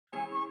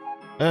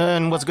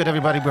And what's good,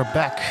 everybody? We're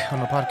back on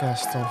the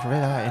podcast of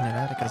Red Eye and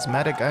Erratic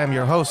Asthmatic. I am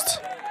your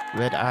host,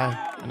 Red Eye,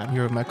 and I'm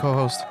here with my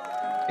co-host,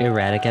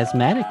 Erratic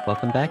Asthmatic.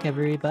 Welcome back,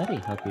 everybody.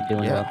 Hope you're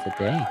doing well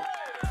today.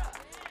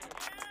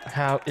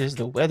 How is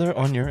the weather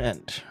on your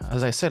end?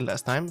 As I said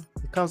last time,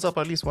 it comes up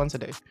at least once a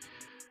day.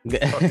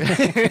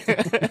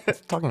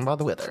 Talking about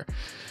the weather.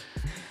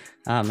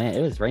 Oh man,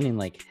 it was raining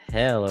like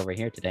hell over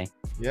here today.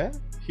 Yeah?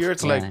 Here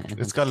it's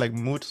it's got like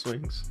mood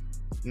swings.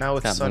 Now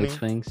it's sunny. Mood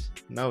swings.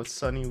 Now it's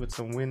sunny with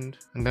some wind,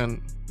 and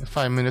then in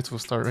 5 minutes will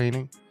start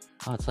raining.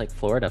 Oh, it's like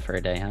Florida for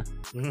a day, huh?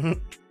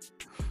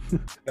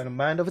 Got a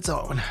mind of its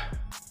own.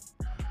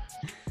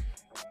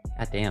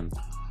 God damn.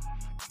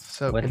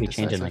 So what are we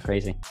changing like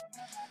crazy?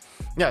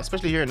 Yeah,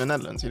 especially here in the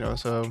Netherlands,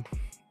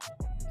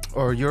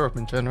 or Europe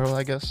in general,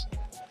 I guess.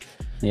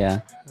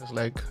 Yeah. It's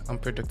like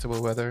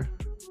unpredictable weather.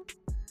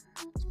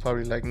 It's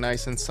probably like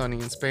nice and sunny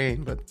in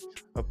Spain, but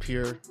up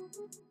here,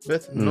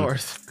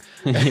 north.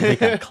 They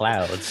got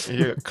clouds.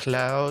 Yeah,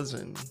 clouds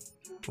and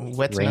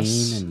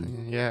wetness. Rain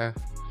and yeah.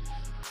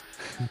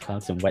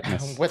 Clouds and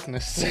wetness.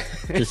 Wetness.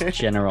 Just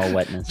general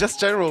wetness.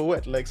 Just general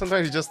wet. Like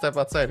sometimes you just step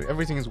outside,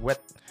 everything is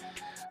wet.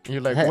 And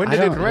you're like, when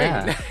did it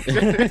rain?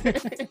 Yeah.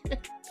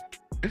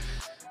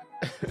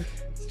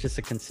 It's just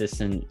a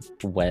consistent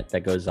wet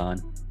that goes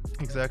on.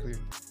 Exactly.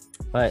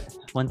 But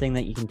one thing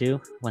that you can do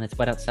when it's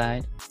wet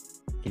outside,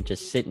 you can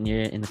just sit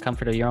in the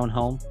comfort of your own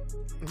home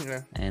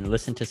and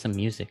listen to some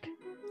music.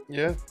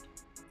 Yeah.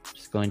 Which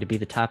is going to be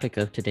the topic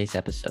of today's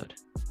episode.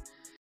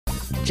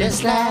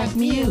 Just like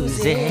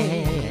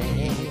music.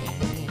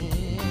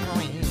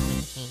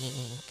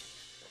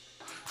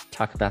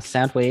 Talk about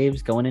sound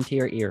waves going into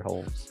your ear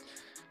holes.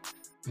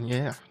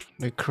 Yeah,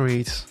 they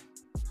create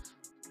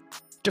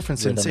different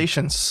Rhythm.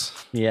 sensations.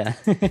 Yeah.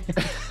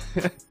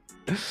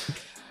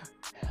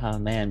 Oh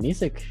man,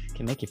 music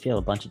can make you feel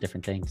a bunch of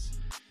different things.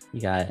 You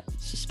got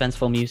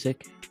suspenseful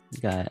music, you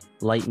got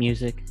light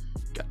music,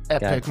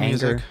 Epic got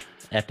music.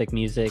 epic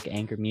music,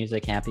 anger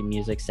music, happy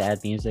music, sad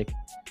music,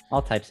 all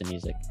types of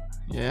music.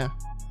 Yeah.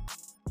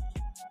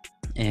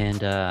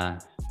 And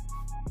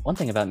one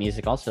thing about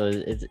music also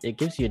is it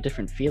gives you a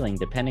different feeling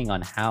depending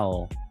on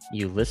how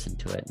you listen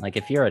to it. Like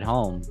if you're at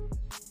home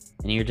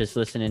and you're just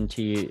listening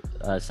to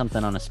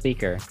something on a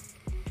speaker,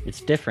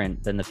 it's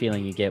different than the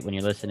feeling you get when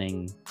you're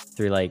listening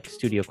through like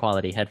studio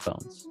quality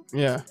headphones.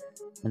 Yeah.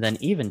 And then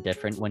even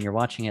different when you're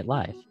watching it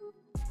live.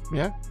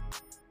 Yeah.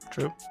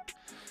 True.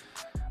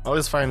 I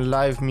always find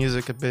live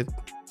music a bit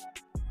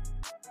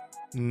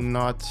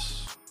not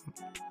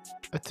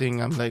a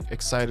thing I'm like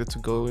excited to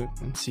go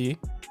and see.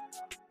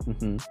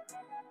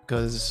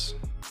 Because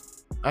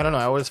I don't know,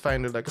 I always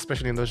find it like,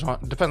 especially in the genre,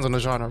 depends on the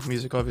genre of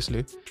music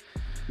obviously,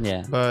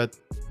 Yeah. but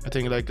I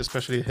think like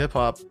especially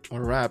hip-hop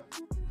or rap,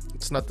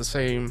 it's not the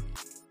same.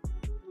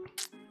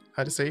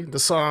 How to say, the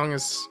song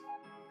is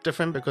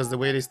different because the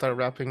way they start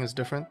rapping is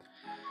different.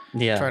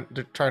 Yeah.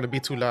 They're trying to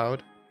be too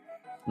loud,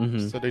 so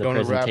they the don't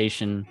rap.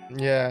 presentation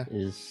Yeah,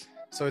 is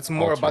so it's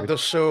more about the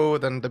show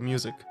than the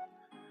music.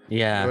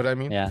 yeah. You know what I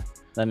mean? Yeah,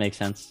 that makes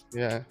sense.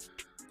 Yeah.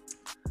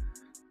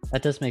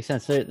 That does make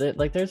sense. So,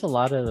 like, there's a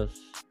lot of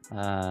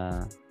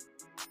how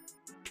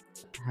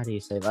do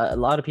you say? A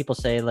lot of people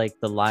say like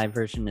the live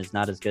version is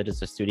not as good as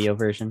the studio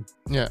version.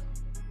 Yeah.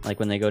 Like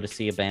when they go to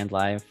see a band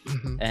live,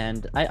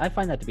 and I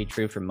find that to be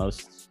true for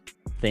most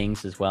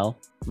things as well.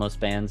 Most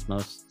bands,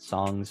 most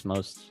songs,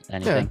 most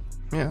anything.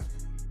 Yeah.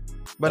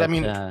 But I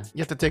mean, you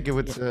have to take it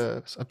with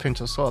a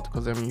pinch of salt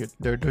because I mean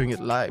they're doing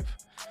it live.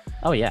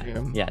 Oh yeah,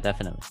 yeah,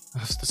 definitely.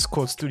 It's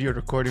called studio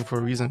recording for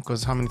a reason,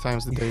 because how many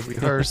times did they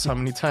rehearse? How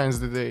many times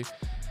did they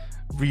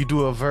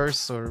redo a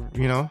verse, or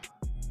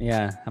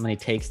Yeah, how many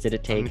takes did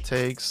it how many take?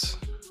 takes?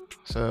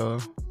 So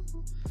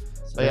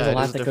There's a it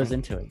lot is that goes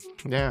different. into it.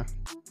 Yeah,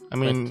 I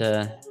mean,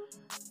 But,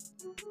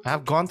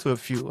 I've gone to a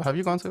few. Have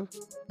you gone to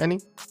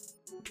any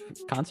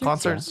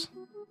concerts?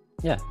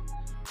 Yeah.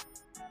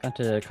 Gone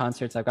to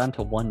concerts. I've gone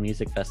to one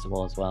music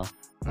festival as well.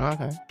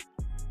 Okay.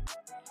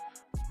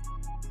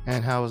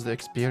 And how was the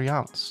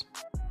experience?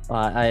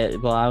 I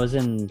was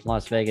in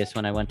Las Vegas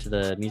when I went to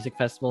the music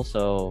festival.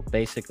 So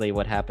basically,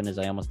 what happened is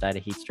I almost died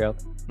of heat stroke,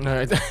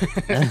 Right.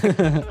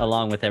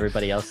 along with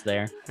everybody else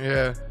there.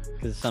 Yeah.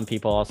 Because some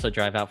people also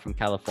drive out from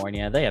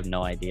California. They have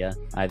no idea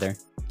either.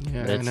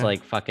 Yeah. It's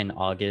like fucking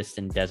August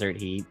and desert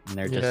heat, and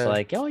they're just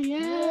like, "Oh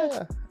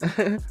yeah,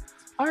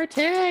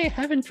 Arte,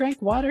 haven't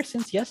drank water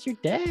since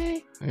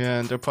yesterday." Yeah,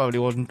 and they're probably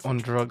on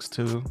drugs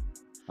too.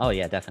 Oh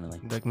yeah, definitely.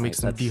 That makes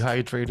them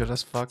dehydrated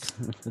as fuck.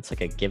 It's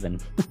like a given.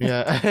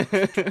 Yeah.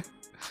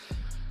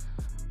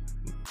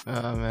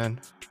 Oh man.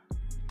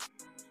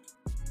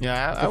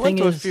 Yeah, I went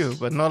to a few,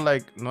 but not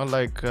like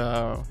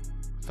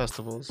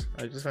festivals.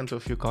 I just went to a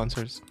few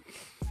concerts.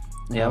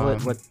 Yeah,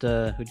 who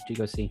did you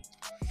go see?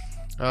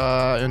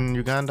 In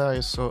Uganda I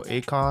saw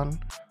Akon.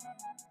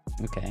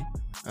 Okay.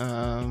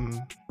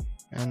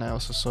 And I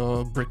also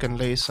saw Brick and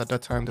Lace. At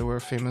that time they were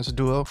a famous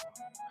duo.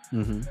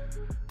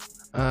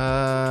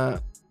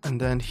 And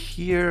then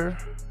here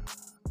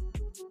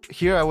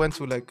I went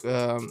to like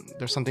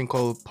there's something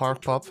called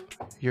Park Pop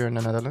here in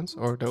the Netherlands,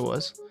 or there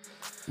was.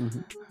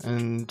 Mhm.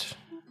 and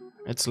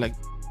it's like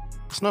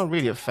it's not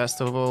really a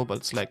festival, but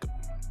it's like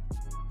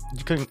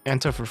you can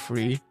enter for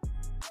free,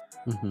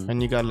 Mhm.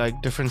 and you got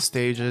like different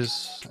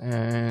stages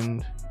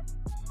and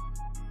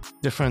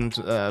different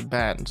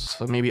bands.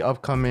 So maybe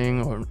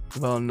upcoming or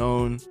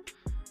well-known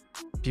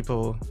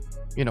people.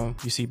 You know,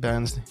 you see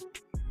bands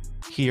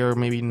here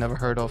maybe never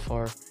heard of,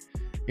 or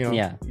you know,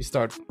 Yeah. you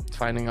start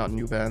finding out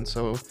new bands.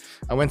 So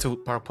I went to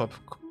Park Pub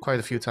quite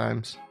a few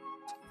times.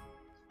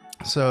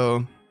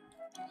 So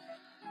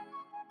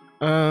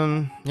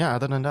yeah,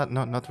 other than that,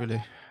 not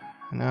really.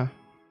 No.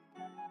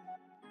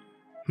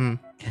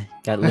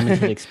 Got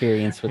limited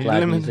experience with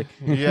live music.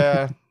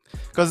 Yeah,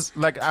 because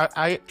like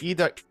I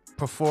either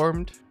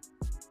performed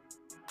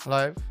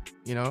live,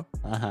 you know,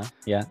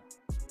 Yeah.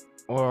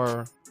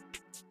 or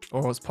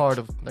was part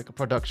of like a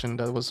production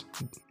that was,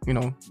 you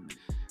know,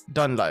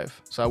 done live.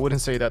 So I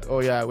wouldn't say that,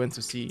 oh yeah, I went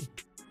to see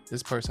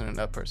this person and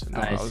that person. No,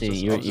 I was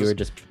see.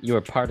 just- You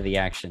were part of the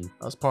action.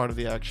 I was part of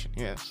the action.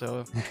 Yeah,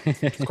 so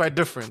it's quite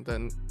different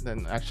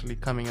than actually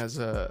coming as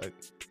an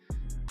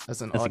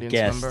As a audience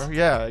guest. member.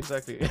 Yeah,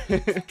 exactly.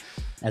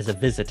 As a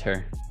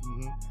visitor,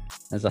 Mhm,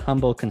 as a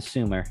humble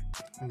consumer.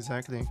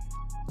 exactly.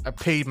 I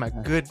paid my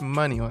good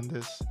money on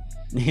this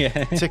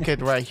Yeah.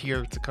 ticket right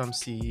here to come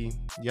see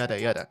yada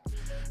yada.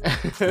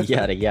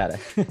 Yada yada.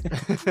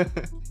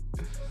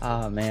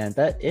 Oh man,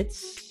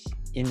 it's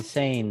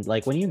insane.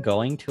 Like when you're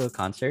going to a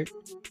concert,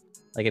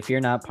 like if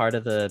you're not part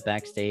of the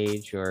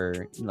backstage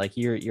or like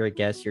you're a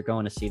guest, you're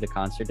going to see the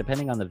concert,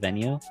 depending on the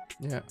venue,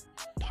 Yeah.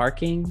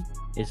 parking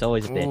is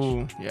always a bitch.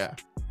 Ooh, yeah,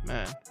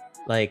 man.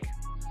 Like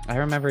I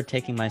remember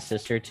taking my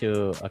sister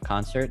to a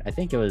concert. I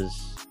think it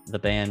was the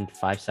band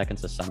 5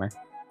 Seconds of Summer.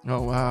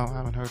 Oh wow, I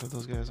haven't heard of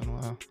those guys in a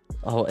while.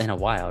 Oh, in a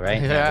while,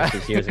 right? Yeah. This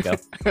was years ago.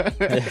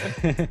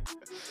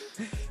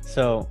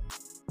 So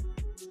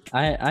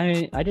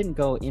I didn't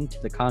go into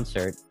the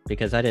concert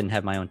because I didn't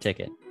have my own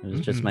ticket. It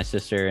was just Mhm. my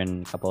sister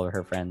and a couple of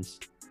her friends.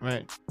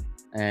 Right.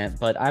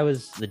 But I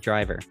was the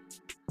driver.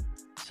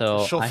 So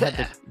I had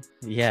to, Chauffeur.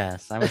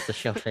 yes, I was the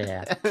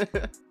chauffeur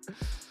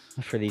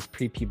for these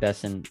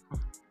prepubescent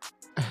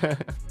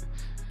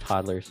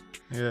toddlers.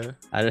 Yeah.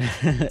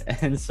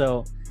 And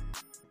so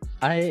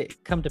I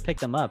come to pick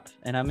them up,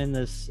 and I'm in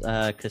this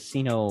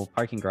casino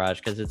parking garage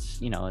because it's,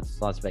 you know, it's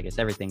Las Vegas.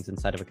 Everything's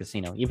inside of a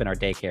casino, even our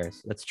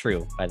daycares. That's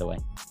true, by the way.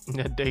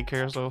 Yeah,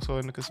 daycare is also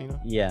in the casino.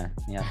 Yeah,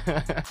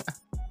 yeah.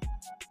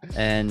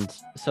 And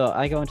so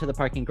I go into the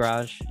parking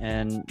garage,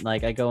 and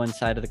like I go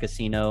inside of the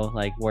casino,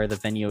 like where the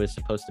venue is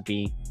supposed to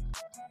be,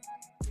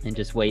 and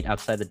just wait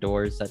outside the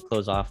doors that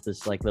close off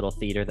this like little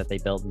theater that they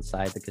build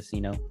inside the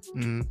casino,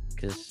 Mm,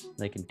 because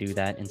they can do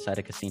that inside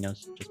of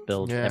casinos. Just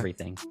build Yeah.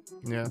 everything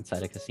yeah.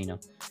 inside a casino.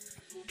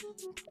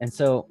 And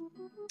so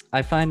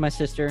I find my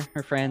sister,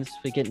 her friends,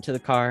 we get into the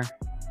car,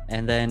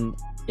 and then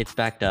it's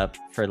backed up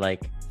for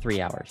like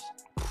 3 hours.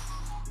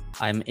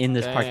 I'm in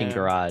this parking Damn.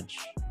 garage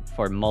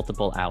for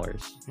multiple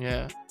hours.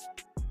 Yeah.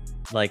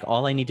 Like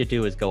all I need to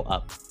do is go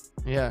up,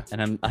 Yeah.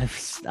 and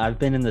I've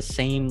been in the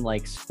same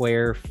like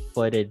square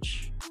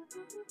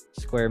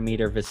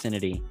meter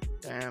vicinity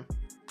Damn.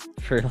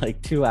 for like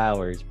 2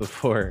 hours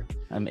before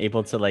I'm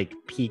able to like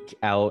peek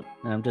out,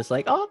 and I'm just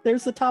like, oh,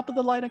 there's the top of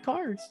the line of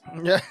cars.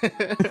 Yeah.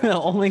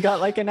 Only got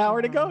like an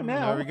hour to go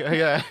now. There we go.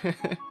 Yeah.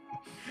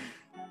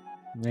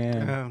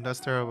 Man, Damn, that's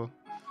terrible.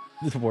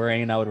 just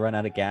worrying I would run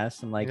out of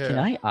gas. I'm like, can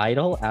Yeah. I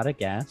idle out of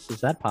gas?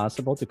 Is that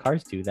possible? Do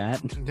cars do that?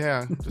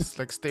 Yeah. Just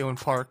like stay on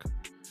park.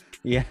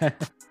 Yeah.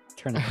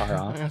 Turn the car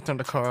off. Yeah, turn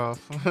the car off.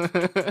 But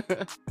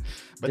Did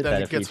then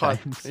that a it few gets hot.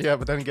 times. Yeah,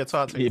 but then it gets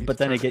hot. So you Yeah, need but to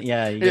then turn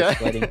you get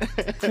sweating.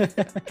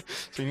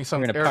 So you need some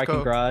We're in a air parking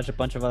coat. garage. A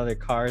bunch of other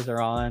cars are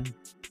on.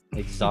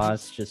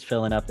 Exhaust just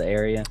filling up the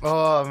area.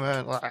 Oh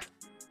man.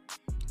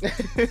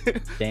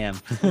 Damn.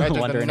 Imagine the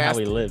Wondering how we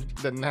nasty- lived.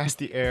 The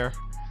nasty air.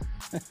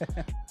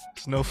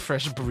 There's no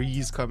fresh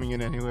breeze coming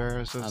in anywhere.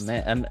 It's Oh, just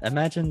man.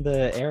 Imagine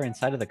the air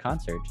inside of the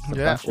concert. Just a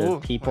Yeah. bunch Ooh,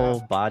 of people,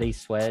 wow. body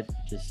sweat.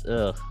 Just,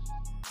 ugh.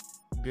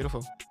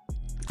 beautiful.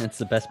 It's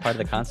the best part of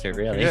the concert,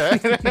 really. Yeah.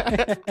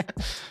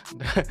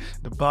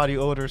 The body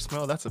odor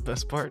smell, that's the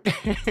best part.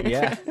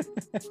 Yeah.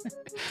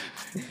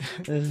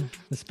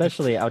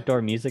 Especially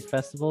outdoor music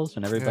festivals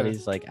when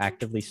everybody's like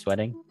actively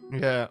sweating.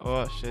 Yeah.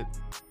 Oh shit.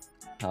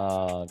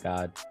 Oh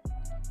god.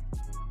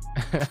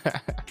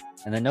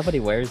 And then nobody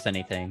wears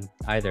anything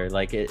either.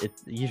 Like it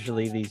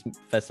usually these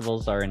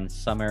festivals are in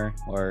summer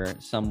or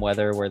some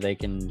weather where they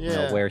can you know,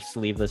 Yeah. wear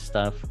sleeveless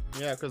stuff.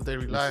 Yeah, because they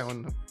rely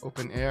on the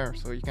open air,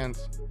 so you can't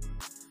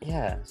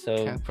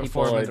So can't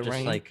people perform are in the just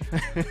rain. like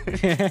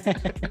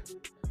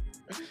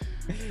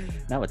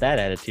not with that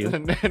attitude.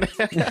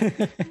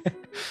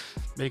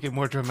 Make it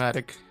more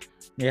dramatic.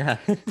 Yeah.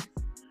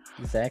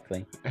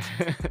 Exactly.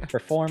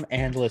 Perform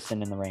and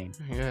listen in the rain.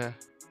 Yeah.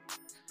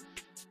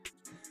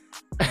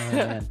 Oh,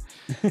 man.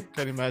 Can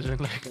you imagine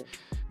like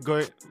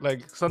going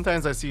like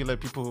sometimes I see like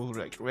people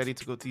like ready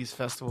to go to these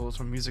festivals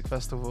or music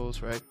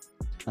festivals, right?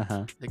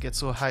 Uh-huh. They get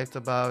so hyped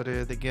about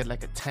it, they get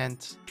like a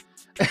tent.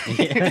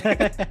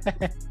 Yeah.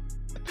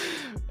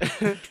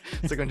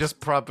 So they can just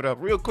prop it up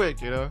real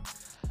quick, you know?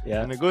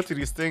 Yeah. And I go to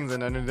these things,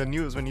 and then in the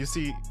news, when you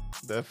see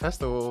the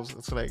festivals,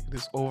 it's like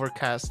this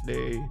overcast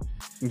day.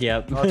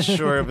 Yep. Not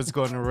sure if it's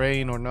going to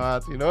rain or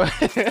not, you know?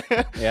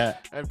 Yeah.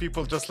 And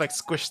people just like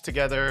squished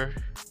together.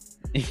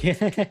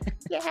 Yeah.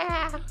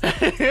 Yeah.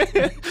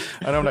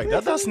 And I'm like,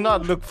 that does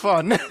not look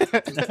fun.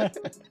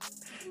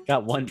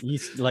 Got one. You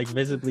like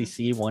visibly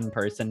see one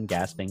person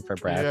gasping for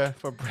breath. Yeah,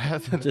 for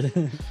breath.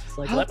 It's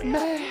like, let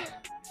me.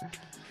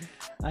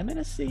 I'm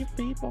gonna see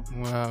people.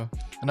 Wow.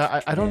 And I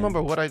don't Yeah.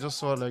 remember what I just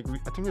saw. Like,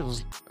 I think it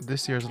was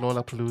this year's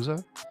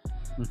Lollapalooza,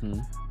 Mm-hmm.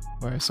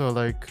 where I saw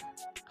like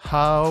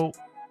how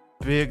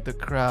big the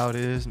crowd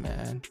is,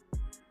 man.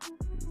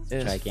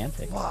 It's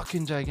Gigantic.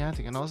 Fucking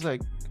gigantic. And I was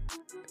like,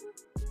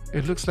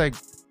 it looks like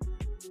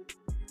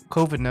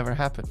COVID never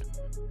happened.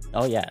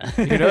 Oh yeah.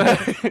 You know?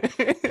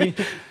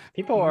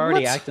 People were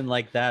already What? acting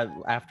like that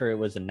after it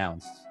was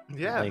announced.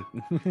 Yeah.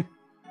 Like,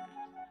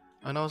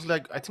 And I was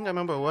like, I think I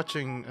remember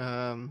watching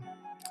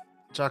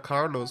Jack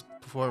Harlow's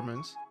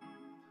performance.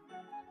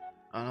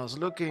 And I was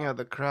looking at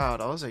the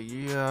crowd. I was like,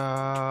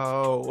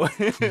 yo.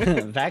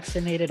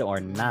 vaccinated or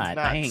not,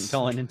 I ain't Nuts.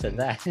 going into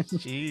that.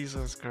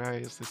 Jesus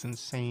Christ, it's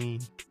insane.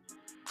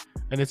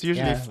 And it's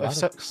usually Yeah, a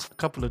lot a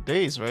couple of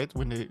days, right?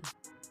 When they.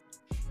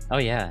 Oh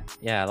yeah,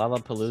 yeah.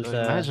 Lollapalooza.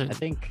 So imagine. I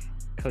think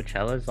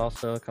Coachella's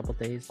also a couple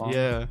days long.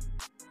 Yeah.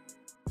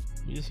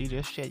 You see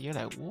this shit, you're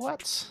like,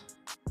 what?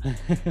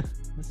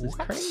 This is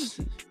What?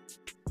 crazy.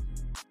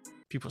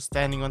 People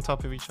standing on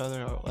top of each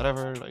other or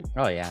whatever, like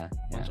Oh yeah,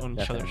 yeah on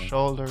each other's definitely.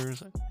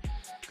 shoulders.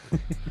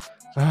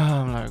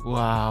 I'm like,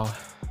 wow.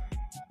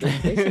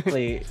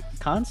 Basically,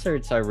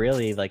 concerts are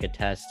really like a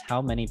test.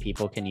 How many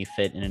people can you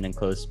fit in an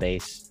enclosed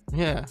space?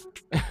 Yeah.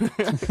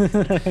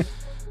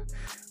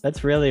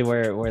 That's really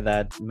where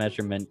that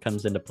measurement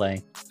comes into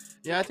play.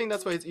 Yeah, I think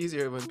that's why it's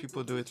easier when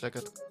people do it like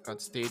at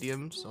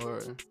stadiums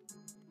or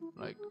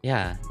like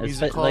Yeah,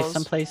 Music like halls.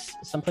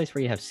 someplace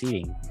where you have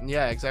seating.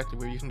 yeah, exactly,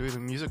 where you can do it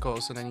in music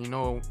halls and then you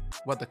know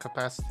what the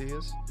capacity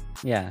is.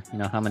 Yeah, you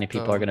know how many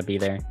people are So- gonna be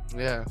there.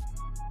 Yeah.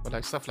 But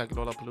like stuff like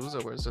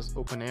Lollapalooza where it's just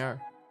open air.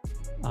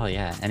 Oh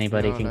yeah,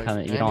 anybody know, can like, come.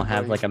 You don't have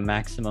anybody. like a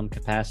maximum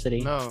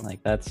capacity. No.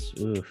 Like that's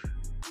oof.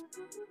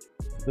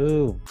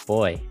 Ooh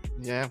boy.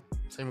 Yeah.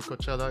 Same with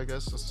Coachella, I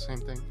guess. It's the same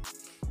thing.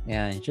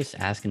 Yeah, you're just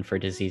asking for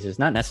diseases,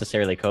 not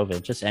necessarily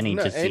COVID, just any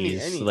No,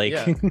 disease. like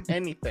yeah,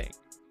 anything.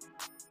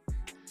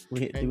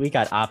 we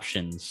got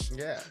options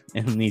Yeah.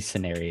 in these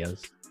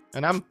scenarios.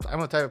 And I'm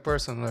a type of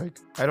person like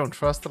I don't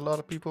trust a lot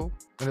of people,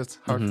 and it's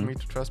hard for Mhm. me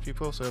to trust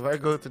people. So if I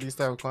go to these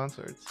type of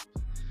concerts,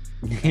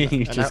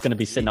 You're just gonna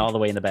be sitting all the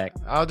way in the back.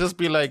 I'll just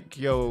be like,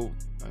 "Yo,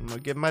 I'm gonna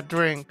get my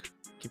drink.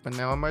 Keep an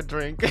eye on my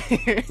drink."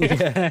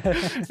 Yeah.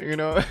 You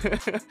know,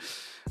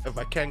 if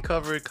I can't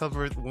cover it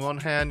with one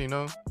hand. You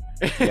know.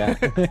 Yeah.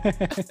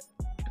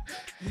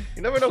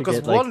 You never know, Should because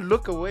get, like- one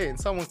look away and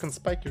someone can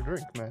spike your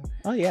drink, man.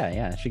 Oh yeah,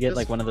 yeah. Should get Just-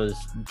 like one of those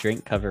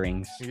drink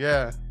coverings.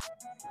 Yeah.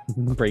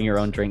 Bring your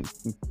own drink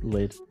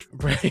lid.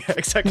 Yeah,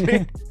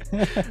 exactly.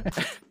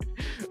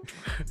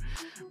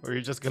 Or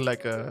you just get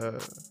like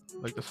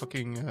the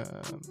fucking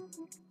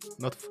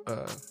not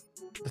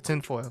the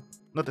tin foil,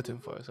 not the tin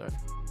foil, sorry.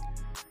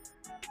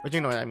 But you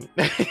know what I mean.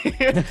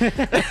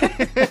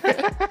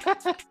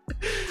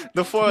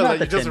 The foil Not that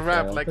the you just tin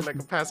wrap foil. like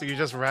a pasta, you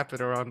just wrap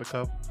it around the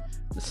cup.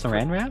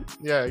 Saran wrap?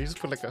 Yeah, you just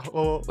put like a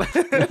hole, poke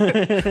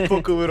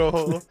it with a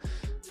hole.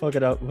 Poke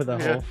it up with a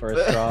Yeah. hole for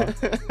a straw.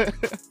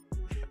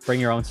 Bring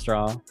your own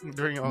straw.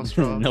 Bring your own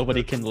straw.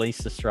 Nobody can lace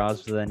the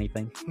straws with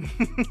anything.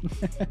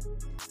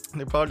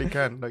 They probably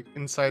can, like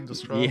inside the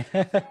straw. Yeah.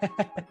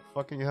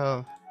 Fucking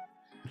hell.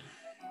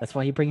 That's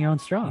why you bring your own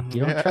straw.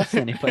 You don't Yeah. trust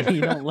anybody.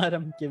 You don't let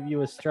them give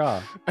you a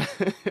straw.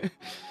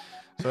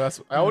 So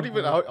that's I would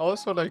even I would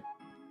also like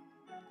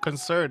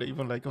concerned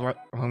even like if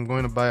I'm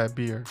going to buy a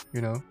beer,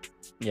 you know,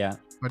 Yeah.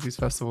 at these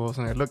festivals,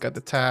 and I look at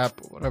the tap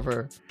or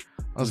whatever.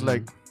 I was Mhm.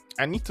 like,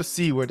 I need to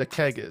see where the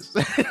keg is.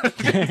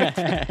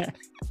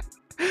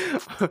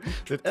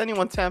 Did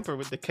anyone tamper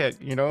with the keg?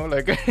 You know,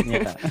 like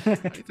Yeah. I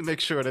need to make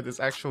sure that it's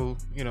actual,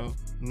 you know,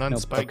 No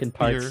non-spiked broken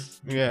beer.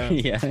 parts. Yeah.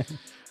 Yeah.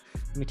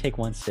 Let me take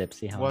one sip,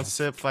 see how. One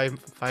sip,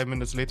 5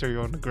 minutes later,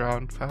 you're on the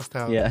ground, passed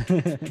out. Yeah.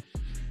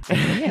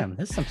 Damn,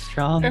 this is some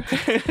strong.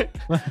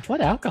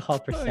 What alcohol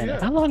percentage? yeah.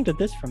 How long did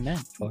this ferment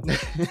for?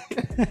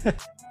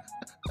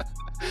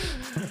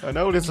 I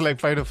know it's like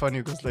kind of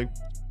funny because like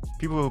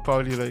people will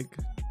probably like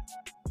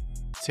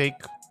take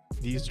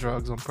these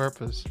drugs on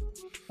purpose,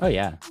 Oh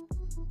yeah.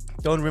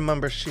 don't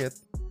remember shit,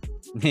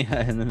 Yeah,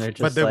 and then they're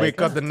just. but they like,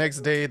 wake up the next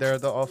day, they're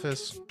at the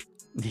office,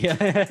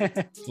 Yeah.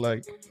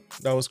 like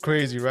that was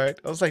crazy, right?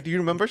 I was like, do you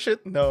remember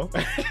shit? No.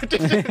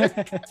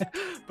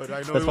 But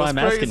I know That's it why was I'm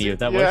asking crazy. you.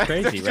 That Yeah. was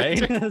crazy,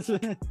 right?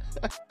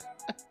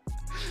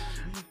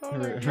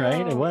 I'm like,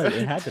 Right? It yo. was.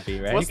 It had to be,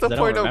 right? What's 'Cause the I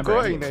don't point of remember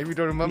going anything. if you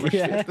don't remember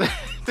Yeah.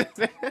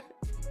 shit?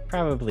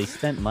 Probably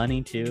spent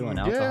money too on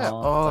Yeah.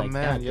 alcohol. Oh like,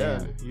 man, yeah.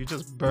 goddamn. You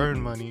just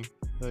burn money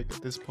like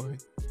at this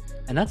point.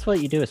 And that's what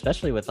you do,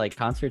 especially with like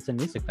concerts and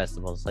music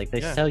festivals. Like they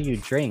Yeah. sell you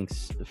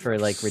drinks for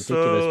like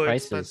ridiculous So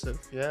prices. expensive.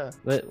 Yeah.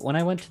 But when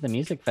I went to the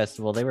music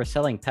festival, they were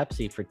selling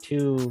Pepsi for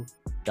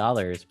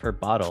 $2 per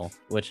bottle,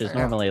 which is Yeah.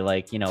 normally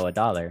like, you know,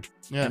 $1.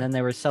 Yeah. And then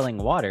they were selling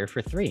water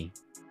for $3.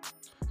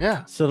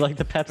 Yeah. So like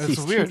the Pepsi's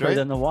It's weird, cheaper right?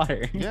 than the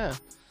water. Yeah.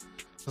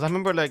 Because I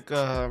remember like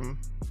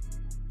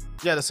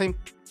yeah, the same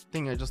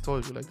thing I just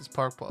told you, like this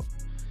park pop.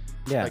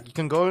 Yeah. Like you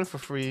can go in for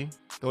free.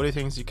 The only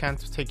thing is you can't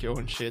take your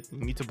own shit. You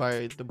need to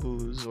buy the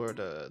booze or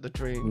the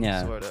drinks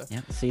Yeah. or the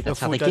Yeah. See, the that's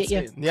how they food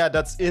get you. yeah,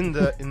 that's in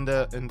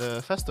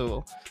the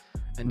festival.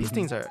 And these Mhm.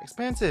 things are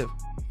expensive.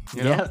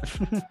 You know?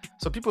 Yeah.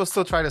 So people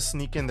still try to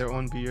sneak in their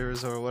own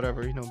beers or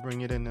whatever, you know,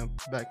 bring it in a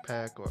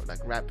backpack or like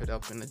wrap it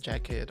up in a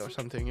jacket or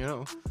something, you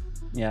know.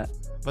 Yeah.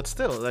 But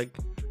still, like,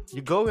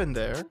 you go in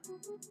there,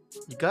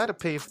 you gotta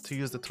pay to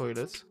use the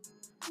toilets.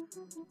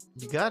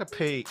 You gotta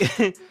pay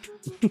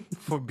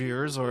for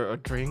beers or a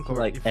drink or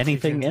Like if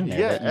anything you- in there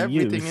Yeah, that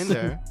you everything use. in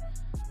there.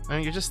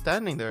 And you're just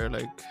standing there,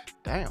 like,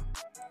 damn,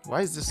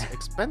 why is this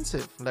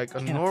expensive? Like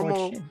Can't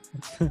afford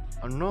shit.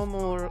 a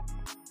normal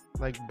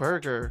like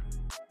burger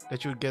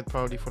that you would get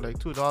probably for like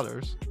 $2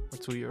 or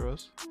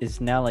 €2.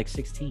 Is now like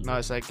 16. Now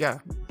it's like, yeah,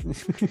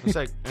 it's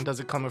like, and does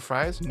it come with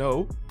fries?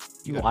 No.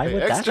 You gotta Why pay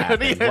would that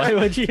happen? Why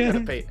would you? gotta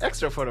pay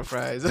extra for the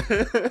fries.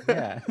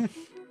 Yeah.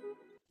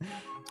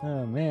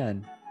 Oh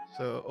man.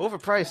 So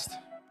overpriced.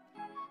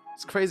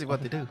 It's crazy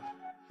what they do.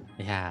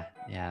 Yeah.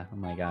 Yeah. Oh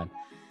my god.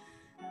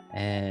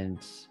 And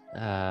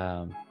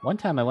one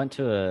time I went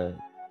to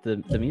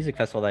the music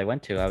festival that I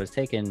went to. I was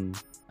taking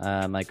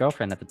my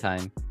girlfriend at the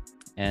time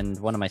and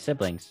one of my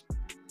siblings,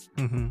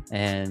 Mm-hmm.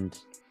 and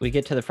we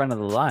get to the front of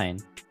the line,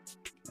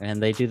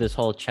 and they do this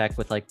whole check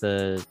with like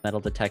the metal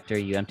detector.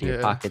 You empty your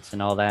Yeah. pockets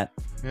and all that.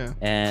 Yeah.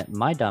 And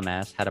my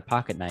dumbass had a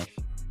pocket knife.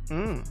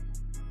 Mm.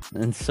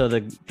 And so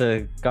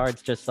the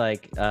guard's just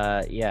like,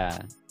 yeah,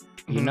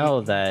 you Mhm.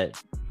 know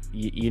that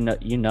you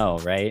know,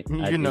 right?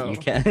 You know. You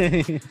can't.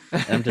 And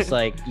I'm just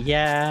like,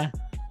 yeah,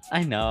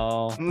 I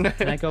know. And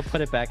I go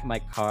put it back in my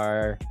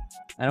car.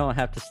 I don't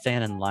have to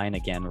stand in line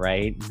again,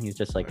 right? And he's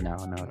just like, no,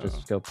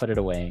 just go put it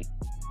away.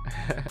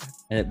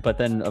 But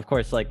then, of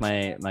course, like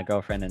my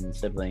girlfriend and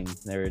sibling,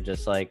 they were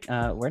just like,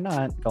 we're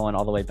not going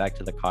all the way back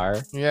to the car.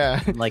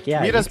 Yeah. I'm like,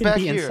 yeah, Meet you us can back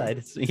be here.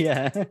 inside.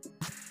 Yeah.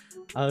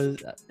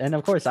 And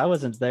of course I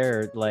wasn't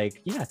there.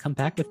 Like, yeah, come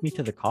back with me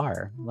to the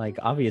car. Like,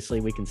 obviously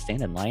we can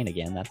stand in line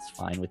again. That's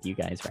fine with you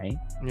guys, right?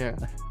 Yeah.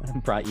 I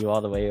brought you all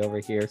the way over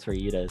here for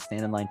you to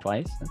stand in line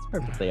twice. That's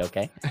perfectly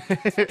okay.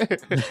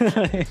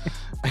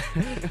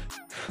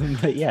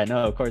 But yeah,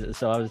 no, of course.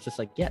 So I was just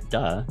like, yeah,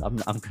 duh.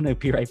 I'm gonna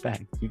be right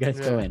back. You guys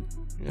go Yeah. in.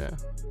 Yeah.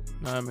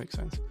 No, that makes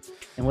sense.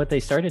 And what they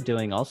started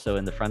doing also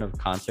in the front of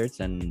concerts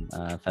and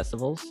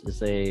festivals is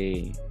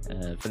they,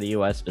 for the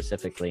U.S.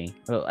 specifically,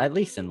 well, at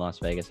least in Las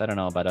Vegas. I don't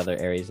know about other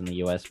areas in the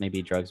U.S.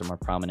 Maybe drugs are more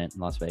prominent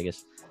in Las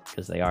Vegas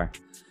because they are.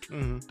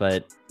 Mm-hmm.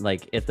 But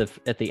like at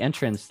the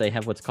entrance, they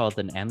have what's called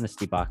an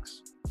amnesty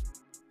box.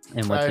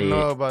 And what I they,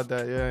 know about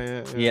that.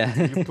 Yeah.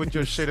 Yeah. You put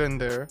your shit in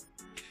there.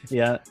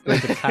 yeah,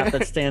 there's a cop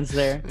that stands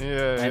there.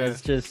 Yeah. And yeah.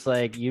 it's just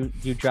like you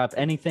drop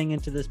anything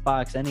into this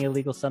box, any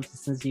illegal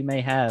substances you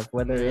may have,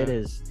 whether it Yeah.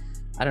 is,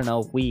 I don't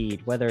know,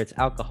 weed, whether it's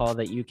alcohol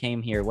that you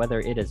came here, whether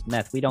it is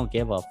meth, we don't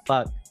give a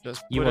fuck.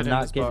 Just you put will it in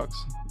not this get-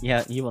 box.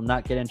 Yeah, you will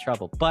not get in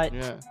trouble. But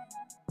Yeah.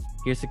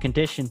 here's the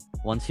condition: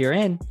 once you're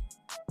in,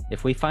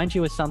 if we find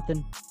you with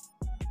something,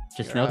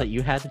 just You're know out. that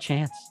you had the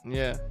chance.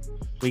 Yeah.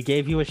 We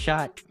gave you a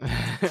shot.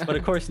 But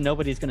of course,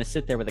 nobody's gonna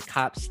sit there with a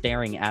cop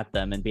staring at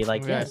them and be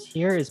like, Yeah. "Yes,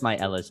 here is my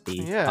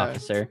LSD, Yeah.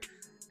 officer.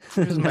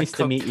 Here's my Nice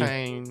to meet you."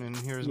 cocaine and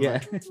here's Yeah.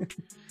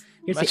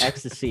 Here's the Imagine-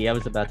 ecstasy I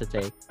was about to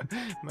take. my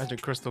imagine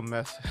crystal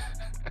meth.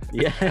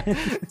 Yeah.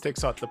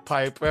 Takes out the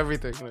pipe,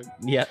 everything. Like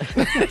Yeah.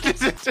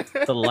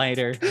 The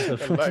lighter.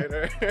 the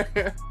lighter.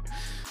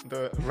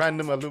 The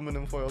random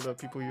aluminum foil that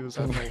people use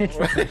at night.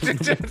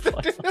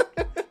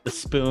 The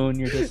spoon.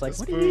 You're just like, The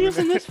what are you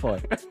using spoon. this for?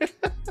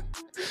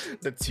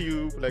 The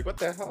tube, like what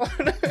the hell?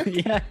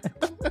 Yeah.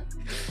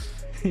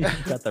 You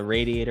got the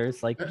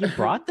radiators. Like, you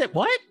brought that?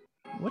 What?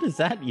 What is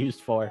that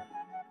used for?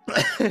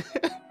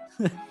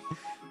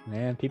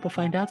 Man, people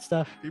find out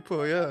stuff.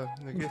 People, yeah,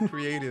 they get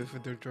creative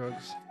with their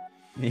drugs.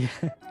 Yeah.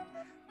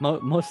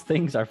 Most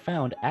things are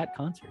found at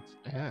concerts.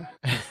 Yeah.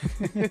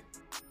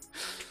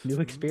 New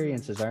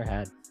experiences are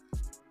had.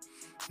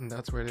 And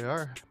that's where they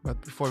are. But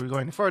before we go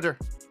any further,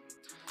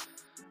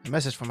 a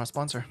message from our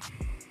sponsor.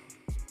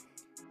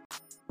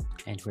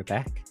 And we're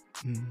back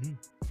Mm-hmm.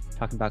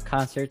 talking about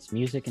concerts,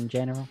 music in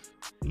general.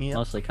 Yeah.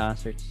 Mostly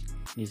concerts,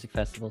 music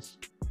festivals,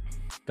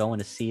 going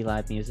to see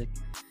live music.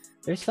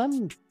 There's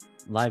some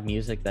live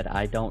music that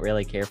I don't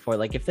really care for.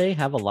 Like if they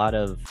have a lot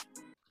of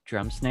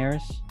drum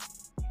snares,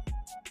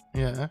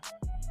 Yeah.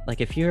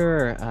 like if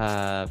you're,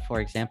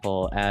 for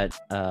example, at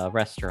a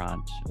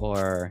restaurant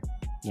or,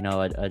 you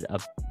know,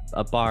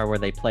 a bar where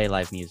they play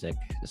live music,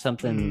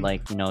 something Mhm.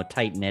 like, you know,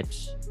 tight knit,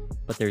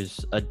 but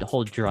there's a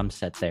whole drum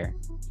set there.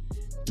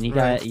 And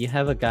Right. you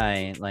have a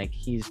guy, like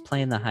he's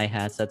playing the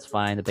hi-hats, that's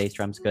fine, the bass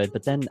drum's good,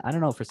 but then I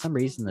don't know, for some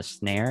reason the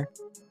snare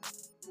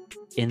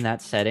in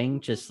that setting,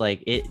 just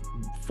like it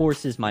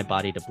forces my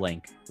body to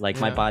blink. Like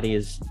my Yeah. body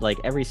is like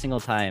every single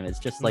time it's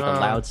just like a No.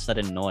 loud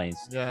sudden noise,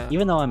 Yeah.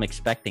 even though I'm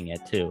expecting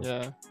it too.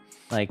 Yeah.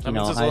 Like, I you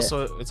mean, know,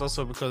 it's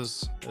also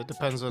because it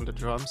depends on the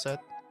drum set.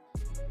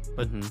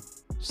 But Mhm.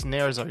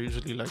 snares are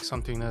usually like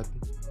something that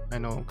I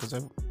know because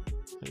I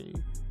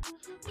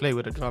play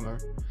with a drummer.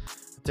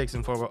 It takes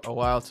him for a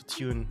while to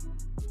tune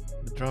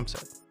the drum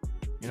set.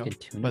 You know, can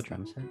tune but a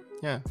drum set.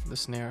 yeah, the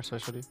snare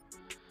especially.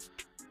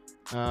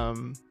 So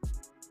I'm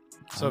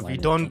if you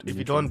learning don't something if you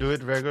new don't from do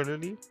it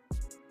regularly,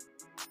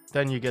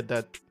 then you get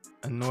that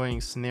annoying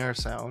snare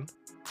sound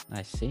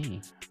I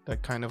see.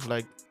 that kind of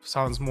like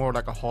sounds more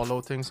like a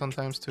hollow thing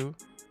sometimes too.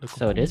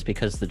 So it is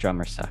because the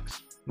drummer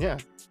sucks. Yeah.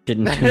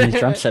 Didn't tune his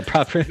drum set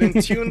properly.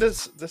 Didn't tune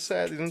the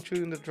set, didn't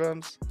tune the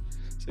drums.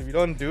 So if you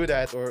don't do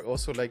that, or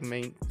also like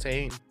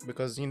maintain,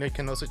 because you know you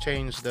can also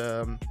change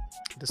the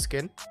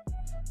skin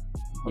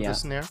of Yeah. the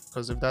snare,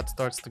 because if that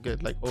starts to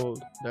get like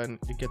old, then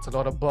it gets a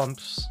lot of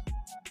bumps.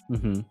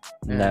 Mm-hmm.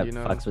 And, That you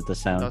know, fucks with the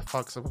sound. That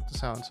fucks up with the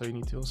sound, so you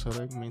need to also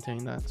like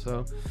maintain that.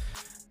 So,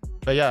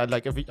 but yeah,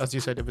 like if as you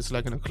said, if it's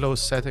like in a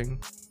closed setting,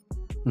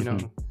 you know,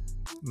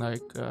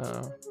 like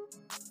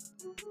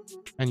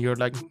and you're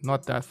like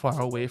not that far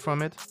away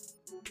from it.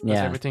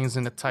 Yeah. Everything's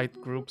in a tight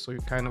group, so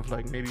you're kind of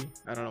like maybe,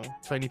 I don't know,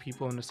 20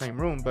 people in the same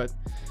room, but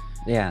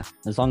Yeah.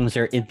 As long as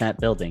you're in that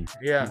building,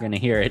 yeah, you're gonna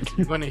hear it.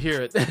 you're gonna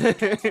hear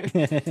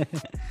it.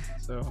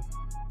 So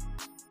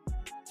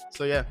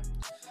yeah,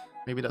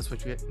 maybe that's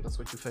what you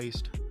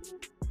faced.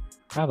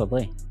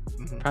 Probably.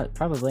 Mhm.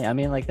 Probably. I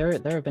mean, like there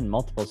have been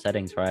multiple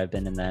settings where I've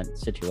been in that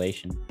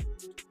situation,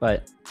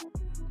 but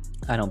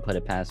I don't put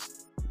it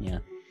past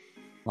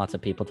lots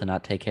of people to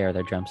not take care of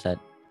their drum set.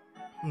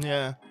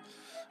 Yeah,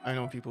 I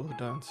know people who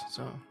don't.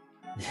 So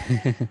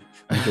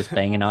I'm just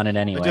banging on it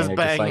anyway. just They're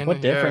just like, banging, what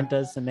yeah. difference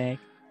does it make?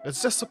 it's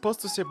just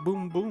supposed to say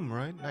boom boom,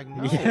 right? Like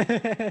no.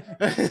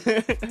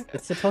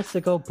 It's supposed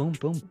to go boom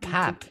boom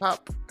pop.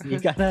 Pop. You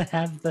gotta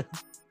have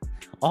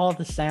all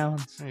the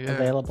sounds Yeah.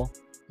 available.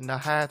 And the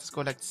hats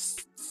go like.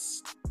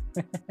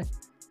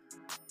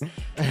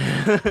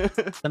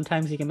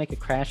 Sometimes you can make a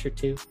crash or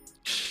two.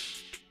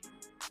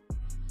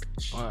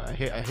 I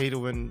hate it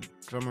when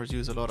drummers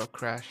use a lot of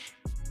crash.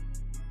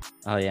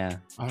 Oh yeah.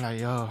 I'm like,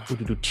 yo,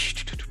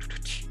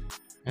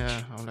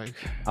 yeah. I'm like,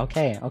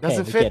 Okay,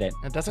 doesn't we fit. get it.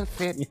 It doesn't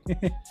fit.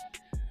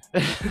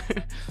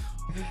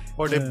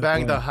 Or they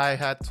bang the hi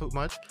hat too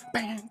much.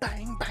 Bang,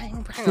 bang,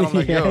 bang, bang. And I'm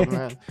like, yo,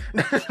 man.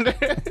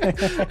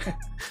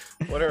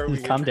 What are we?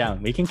 Just calm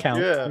down. We can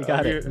count. Yeah, we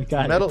got are it. we We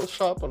got metal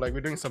shop, or like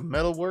we're doing some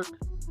metal work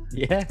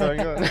it. going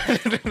Yeah.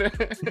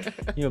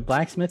 on. You a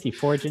blacksmith? You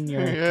forging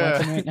your Yeah.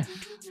 weapon right now?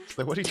 It's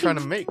like, what are you trying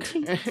to make?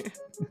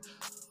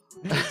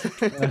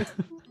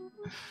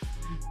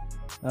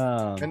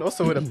 And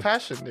also with a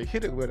passion. They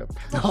hit it with a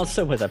passion.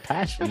 Also with a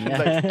passion.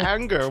 Like Yeah.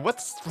 anger.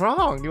 What's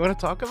wrong? You want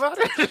to talk about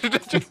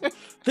it?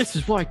 This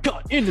is why I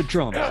got into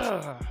drums.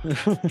 Ah,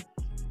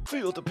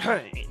 feel the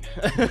pain.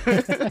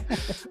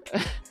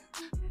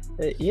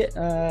 Yeah.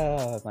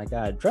 Oh my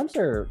god, drums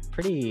are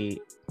pretty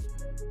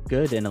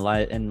good in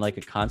like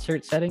a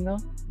concert setting though.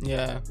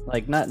 Yeah.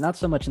 Like not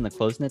so much in the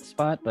closed knit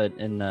spot, but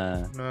in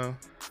No.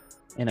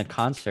 a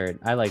concert,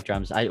 I like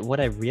drums. What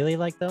I really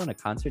like though in a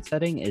concert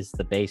setting is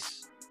the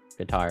bass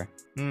guitar,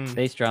 Mm.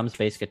 bass drums,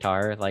 bass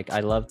guitar. Like I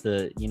love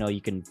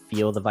you can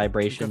feel the You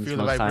vibrations. can feel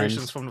the most vibrations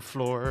times. from the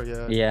floor.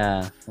 Yeah.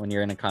 Yeah, when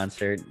you're in a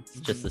concert, it's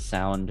just the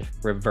sound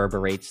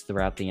reverberates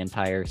throughout the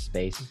entire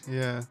space.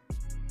 Yeah.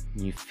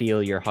 You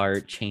feel your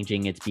heart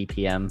changing its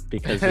BPM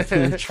because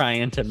it's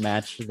trying to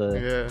match the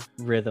Yeah.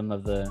 rhythm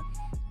of the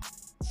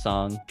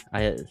song.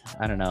 I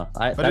don't know.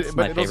 But That's it,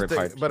 my but it also favorite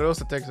part. But it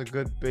also takes a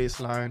good bass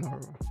line or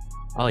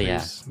Oh yeah,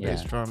 bass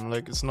yeah. drum.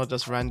 Like it's not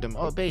just random.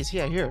 Oh, bass.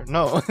 Yeah, here.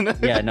 No.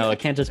 Yeah, no, it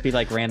can't just be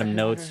like random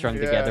notes strung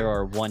Yeah. together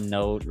or one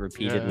note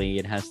repeatedly.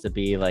 It has to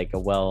be like a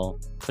well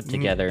put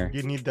together.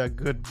 You need that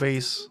good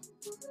bass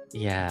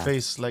Yeah.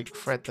 like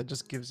fret that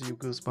just gives you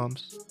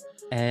goosebumps.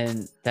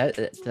 And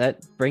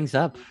that brings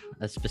up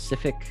a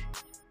specific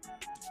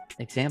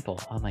example.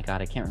 Oh my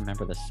god, I can't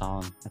remember the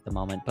song at the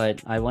moment,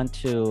 but I went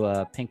to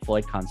a Pink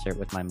Floyd concert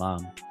with my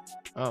mom.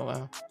 Oh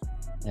wow.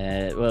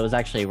 Well, it was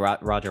actually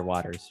Roger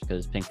Waters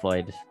because Pink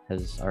Floyd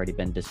has already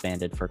been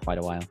disbanded for quite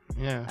a while,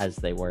 Yeah. as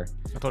they were.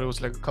 I thought it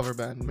was like a cover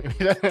band.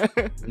 Maybe.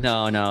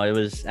 No, it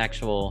was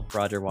actual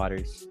Roger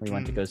Waters. We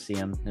went to go see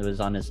him. It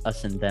was on his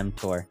Us and Them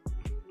tour,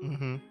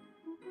 Mm-hmm.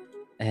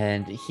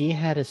 and he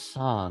had a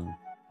song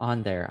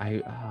on there.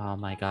 Oh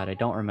my god, I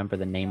don't remember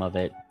the name of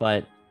it,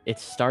 but it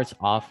starts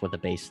off with a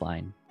bass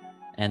line,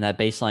 and that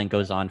bass line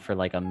goes on for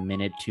like a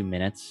minute, 2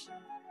 minutes.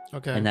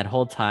 Okay. And that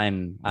whole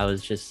time I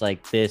was just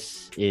like,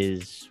 this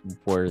was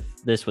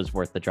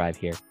worth the drive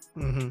here.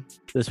 Mm-hmm.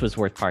 This was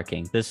worth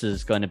parking. This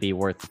is going to be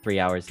worth the 3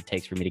 hours it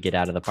takes for me to get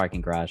out of the parking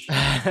garage.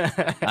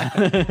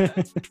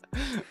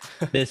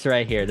 This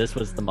right here, this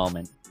was the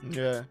moment.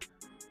 Yeah.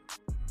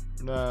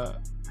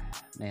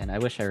 Man, I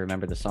wish I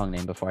remembered the song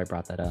name before I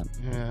brought that up.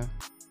 Yeah.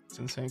 It's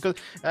insane. Because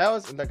I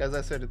was like, as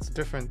I said, it's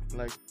different.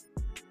 Like,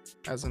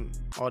 as an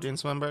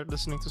audience member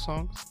listening to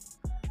songs.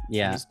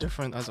 Yeah. It's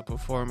different as a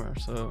performer.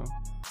 So,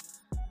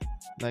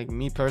 like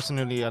me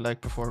personally, I like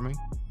performing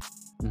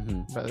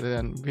rather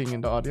than being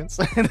in the audience.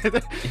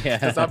 Yeah.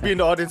 Because I'll be in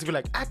the audience and be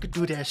like, I could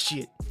do that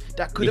shit.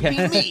 That could have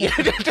been me.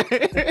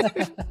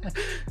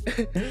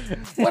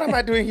 What am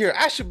I doing here?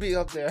 I should be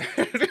up there.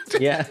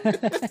 Yeah.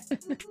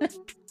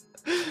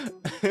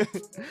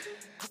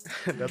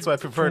 That's why I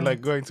prefer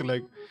like going to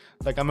like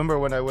I remember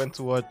when I went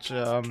to watch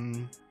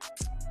the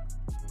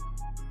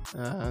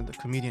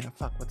comedian,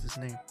 what's his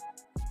name?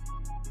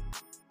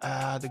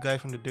 The guy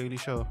from the Daily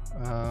Show,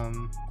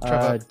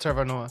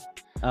 Trevor Noah.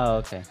 Oh,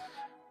 okay.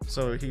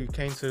 So he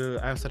came to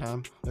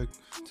Amsterdam like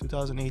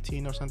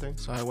 2018 or something.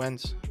 So I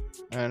went,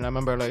 and I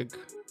remember like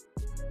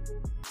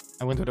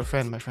I went with a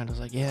friend. My friend was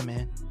like, "Yeah,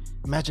 man,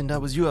 imagine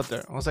that was you up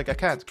there." I was like, "I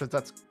can't, because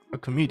that's a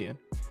comedian."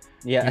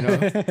 Yeah. You know,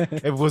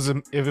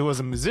 if it was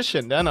a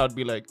musician, then I'd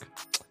be like,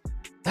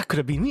 that could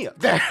have been me up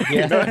there.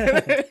 Yeah. You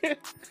know?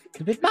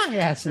 Could be my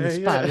ass in the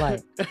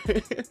spotlight.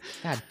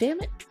 God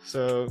damn it.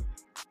 So,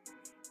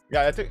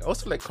 yeah, I think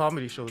also like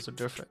comedy shows are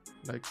different.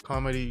 Like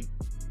comedy,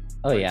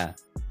 Oh yeah.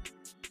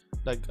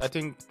 like I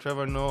think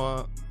Trevor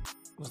Noah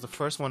was the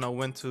first one I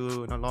went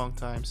to in a long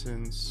time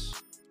since.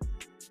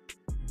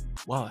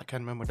 Wow, I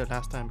can't remember the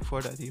last time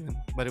before that even,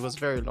 but it was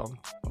very long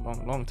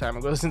time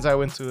ago since I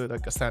went to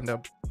like a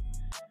stand-up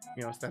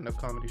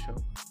comedy show.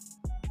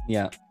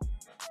 Yeah.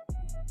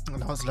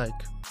 And I was like,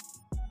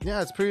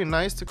 yeah, it's pretty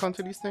nice to come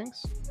to these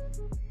things,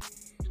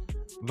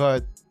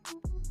 but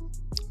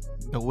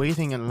the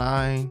waiting in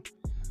line,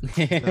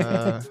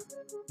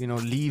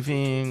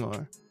 leaving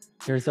or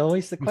There's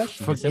always the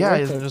question. Is it yeah,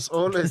 worth it? there's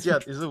always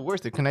is it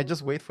worth it? Can I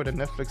just wait for the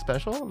Netflix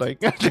special? Like,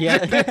 Yeah.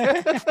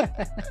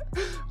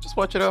 just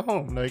watch it at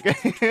home, like.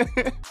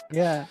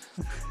 Yeah.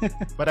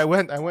 But I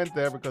went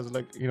there because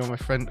like my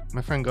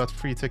friend got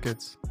free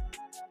tickets.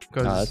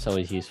 Oh, that's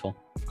always useful.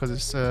 Because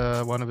it's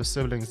one of his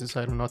siblings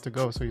decided not to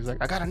go, so he's like,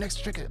 I got an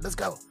extra ticket, let's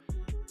go.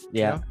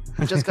 Yeah.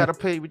 We just gotta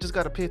pay,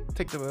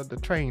 take the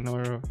train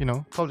or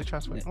public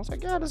transport. I was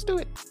like, yeah, let's do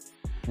it.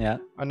 Yeah.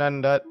 And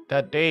then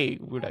that day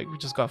we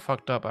just got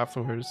fucked up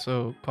afterwards,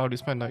 so probably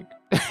spent like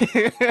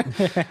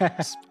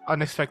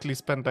unexpectedly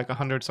spent like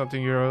 100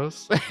 something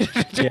euros.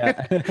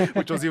 Yeah.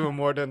 Which was even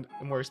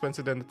more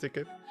expensive than the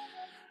ticket,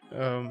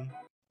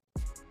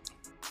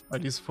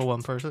 at least for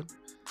one person.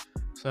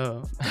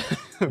 So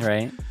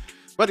Right.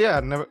 but yeah,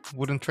 I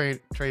wouldn't trade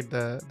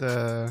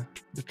the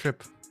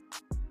trip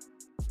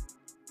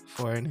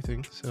for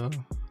anything. So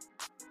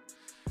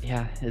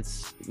Yeah,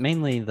 it's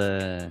mainly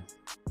the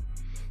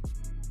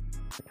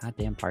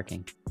goddamn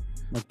parking,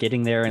 like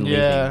getting there and leaving.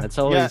 That's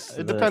always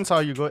it depends how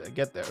you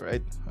get there,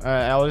 right?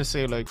 I always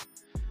say like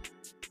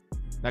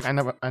I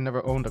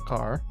never owned a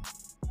car,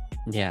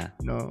 Yeah.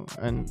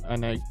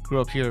 and I grew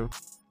up here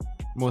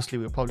mostly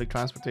with public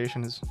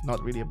transportation. Is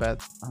not really a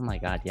bad. Oh my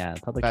god, yeah.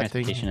 Public Bad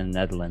thing. transportation in the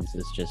Netherlands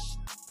is just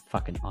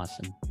fucking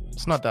awesome.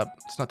 It's not that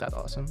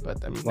awesome,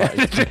 but I mean, Well,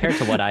 compared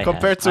to what I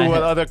compared had, to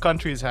what other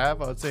countries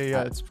have, I would say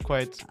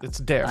it's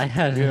there. I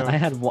had you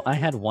know? I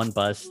had one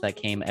bus that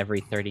came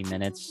every 30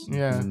 minutes.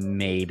 Yeah.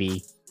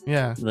 Maybe.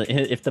 Yeah,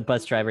 If the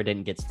bus driver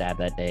didn't get stabbed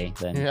that day,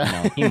 then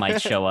Yeah. he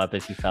might show up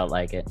if he felt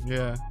like it.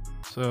 yeah.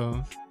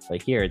 So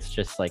But here it's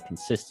just like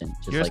consistent,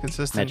 just Here's like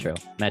consistent.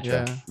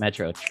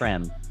 metro,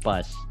 tram,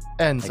 bus.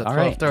 ends Like, at all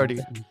right.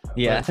 12:30.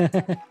 Yeah.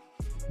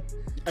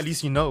 At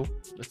least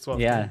it's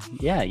 12:30.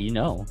 yeah,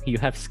 you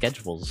have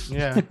schedules.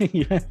 Yeah.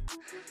 Yeah.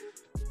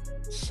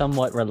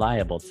 Somewhat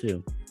reliable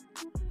too.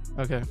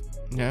 Okay.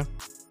 Yeah,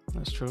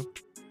 that's true.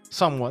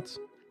 Somewhat.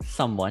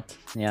 Somewhat,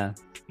 yeah.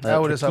 I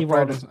always The have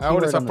keyword- problems. I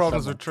always keyword have on the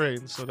problems somewhat. with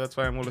trains, so that's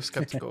why I'm always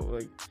skeptical.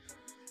 Like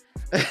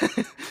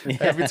Yeah.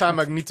 every time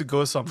I need to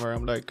go somewhere,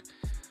 I'm like,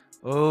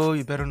 "Oh,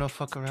 you better not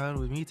fuck around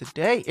with me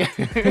today.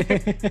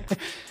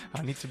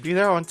 I need to be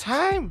there on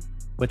time."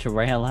 Which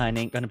rail line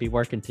ain't gonna be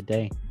working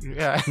today.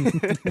 Yeah.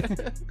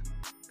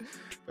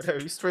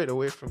 But we strayed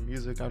away from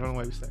music. I don't know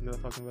why we started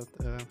talking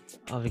about.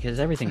 Oh, because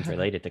everything's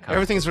related to cars.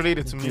 Everything's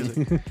related to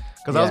music.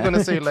 Because I was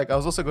gonna say I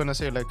was also gonna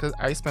say because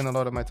I spend a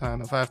lot of my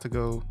time if I have to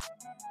go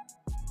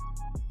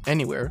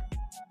anywhere,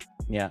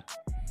 Yeah,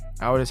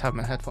 I always have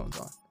my headphones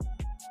on.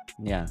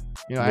 yeah.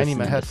 I need my Listening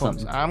to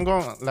headphones. something. I'm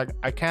going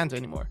I can't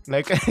anymore.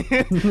 Like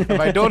if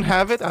I don't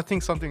have it, I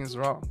think something is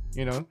wrong.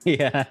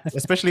 Yeah.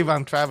 Especially if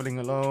I'm traveling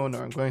alone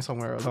or I'm going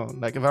somewhere alone.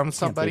 Like if I'm Can't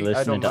be somebody I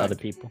listening don't to mind. other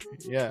people.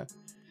 Yeah.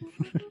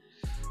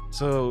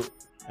 So,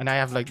 and I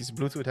have like these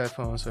Bluetooth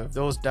headphones. So if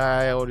those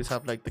die, I always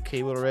have like the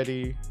cable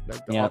ready,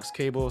 like the Yeah. aux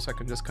cable, so I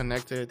can just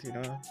connect it.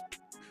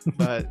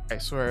 But I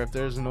swear, if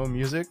there's no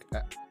music,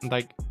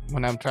 like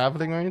when I'm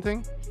traveling or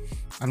anything,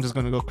 I'm just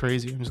gonna go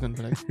crazy. I'm just gonna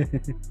be like,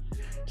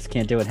 Just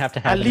can't do it. Have to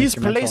have at an least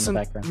instrumental play in the some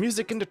background.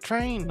 music in the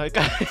train. Like,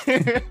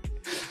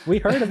 We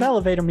heard of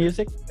elevator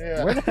music.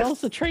 Yeah. Where the hell's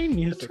the train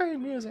the music?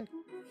 train music.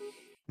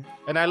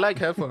 And I like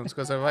headphones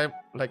because if I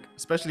like,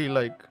 especially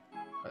like,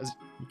 as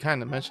you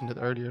kind of mentioned it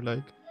earlier,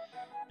 like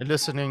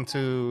listening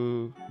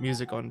to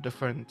music on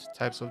different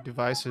types of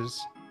devices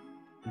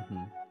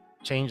Mhm.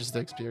 changes the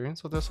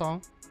experience of the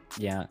song.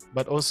 Yeah.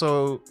 But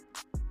also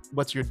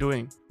what you're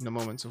doing in the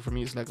moment. So for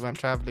me, it's like if I'm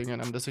traveling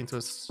and I'm listening to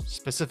a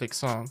specific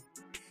song,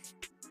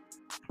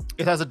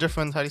 it has a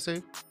different, how do you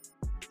say,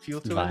 feel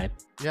to Vibe. it.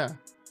 Yeah.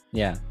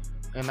 Yeah.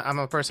 And I'm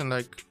a person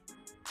like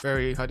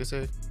very, how do you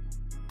say,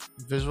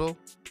 visual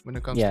when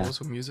it comes Yeah. to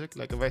also music.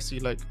 Like if I see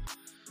like,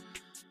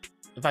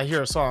 if I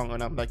hear a song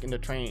and I'm like in the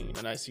train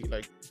and I see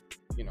like,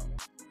 you know,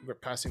 we're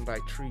passing by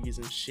trees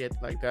and shit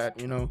like that,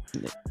 you know,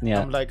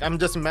 Yeah. I'm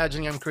just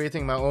imagining I'm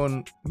creating my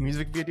own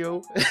music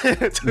video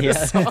to the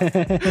Yeah. song,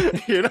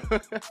 you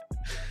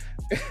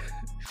know.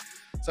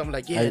 So I'm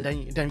like, yeah, I- then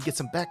you get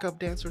some backup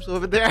dancers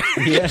over there.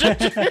 Yeah.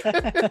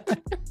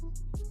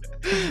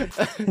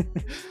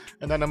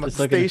 And then I'm at Just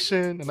the looking-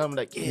 station and I'm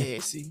like, yeah,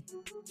 see,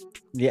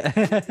 Yeah.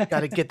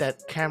 gotta get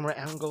that camera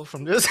angle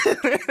from this.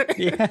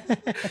 Yeah.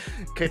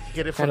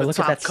 Get it from Gotta the look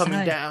at top that coming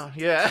side. down.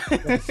 Yeah.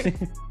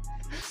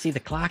 See the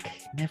clock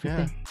and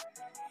Yeah,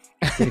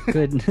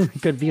 everything. Get a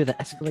good view of the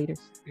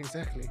escalators.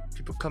 exactly.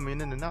 People come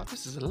in and out.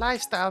 This is a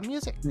lifestyle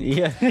music.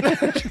 Yeah.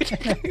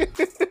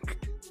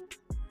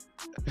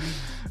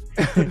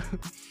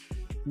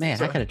 Man,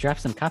 So- I gotta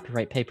draft some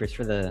copyright papers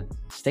for the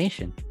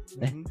station.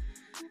 Mhm.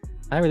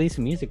 I release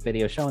a music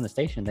video showing the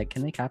station. That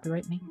can they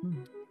copyright me?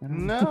 I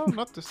don't know. No,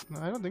 not this.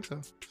 No, I don't think so.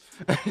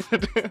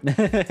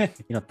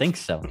 You don't think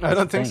so? I don't That's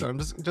the think so. thing.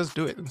 I'm just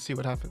do it and see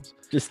what happens.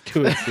 Just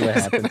do it. See what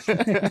happens.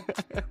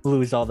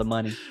 Lose all the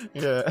money.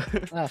 Yeah.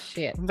 Oh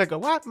shit. I'm like,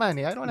 what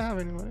money? I don't have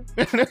any money.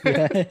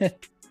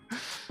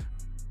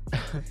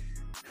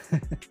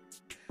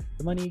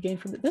 The money you gained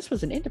from this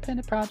was an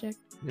independent project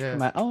Yeah. for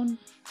my own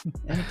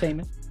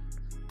entertainment.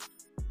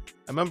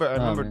 I remember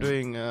man.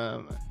 doing.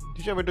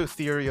 Did you ever do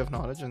theory of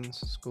knowledge in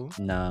school?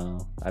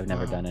 No, I've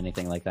never Wow. done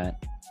anything like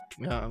that.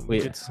 Yeah. We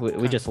did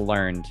we just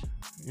learned.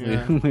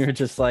 Yeah. We were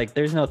just like,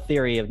 there's no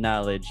theory of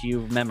knowledge.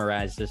 You've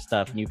memorized this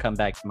stuff, and you come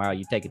back tomorrow.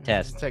 You take a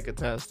test. Take a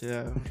test.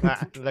 Yeah.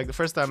 Like the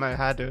first time I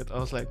had it, I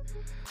was like,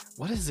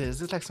 "What is this?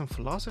 Is it like some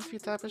philosophy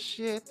type of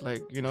shit?"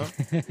 Like, you know.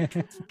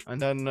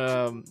 And then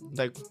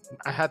like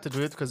I had to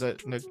do it because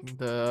like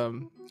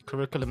the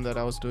curriculum that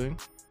I was doing,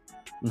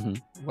 Hmm.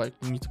 like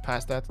you need to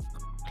pass that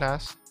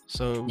class.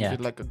 So we Yeah.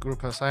 did like a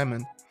group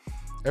assignment.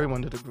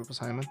 Everyone did a group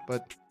assignment,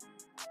 but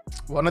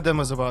one of them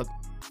was about,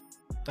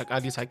 like,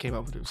 at least I came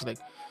up with it. It was like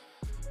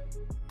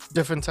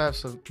different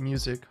types of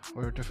music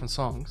or different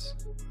songs.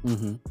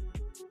 Hmm.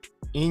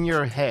 In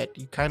your head,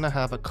 you kind of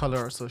have a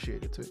color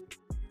associated to it.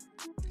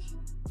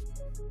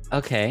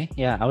 Okay,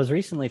 yeah, I was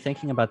recently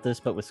thinking about this,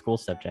 but with school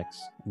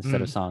subjects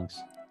instead of songs.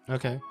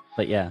 Okay.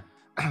 But yeah,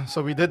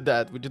 So we did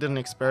that. We did an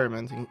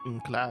experiment in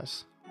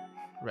class,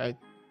 right?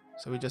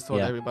 So we just told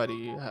Yeah. everybody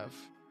you have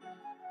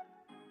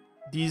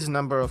these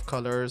number of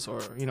colors,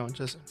 or, you know,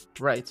 just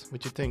write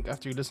what you think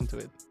after you listen to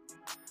it.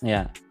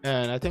 yeah,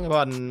 And I think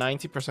about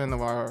 90%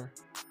 of our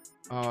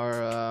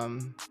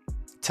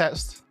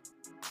test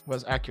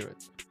was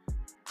accurate.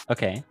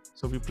 okay,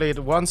 So we played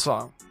one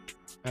song,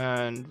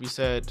 and we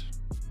said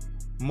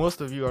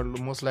most of you are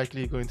most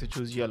likely going to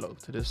choose yellow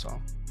to this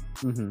song.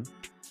 mm-hmm,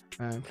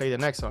 And play the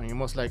next song, you're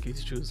most likely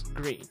to choose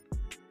green.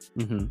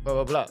 mm-hmm.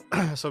 Blah blah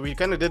blah. So we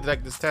kind of did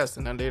like this test,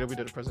 and then later we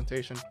did a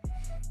presentation.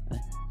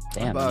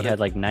 Damn, About you had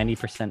it. like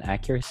 90%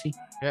 accuracy.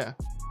 Yeah.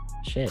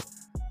 Shit.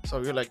 So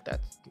you're like, that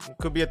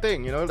could be a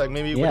thing, you know, like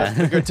maybe Yeah. with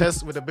a bigger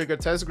test, with a bigger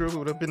test group, it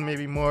would have been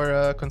maybe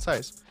more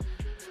concise.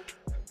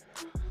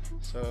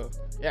 So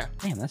yeah,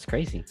 Damn, that's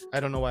crazy. I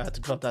don't know why I had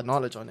to drop that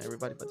knowledge on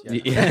everybody, but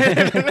yeah.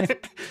 Yeah.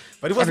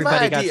 But it was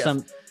Everybody my got idea.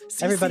 some.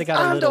 See, everybody got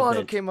a I'm the little one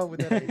who bit. came up with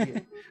that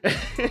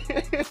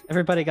idea.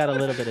 Everybody got a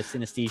little bit of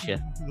synesthesia.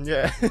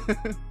 Yeah.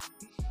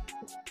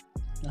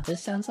 Oh,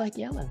 this sounds like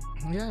yellow.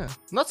 Yeah.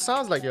 Not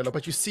sounds like yellow,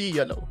 but you see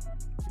yellow.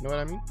 You know what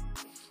I mean?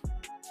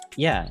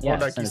 Yeah, yeah. Or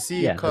like you synes-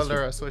 see yeah, a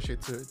color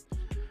associated to it.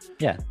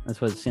 Yeah, that's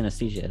what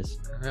synesthesia is.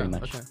 Yeah,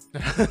 much.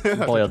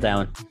 Okay. Boiled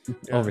down,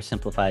 Yeah.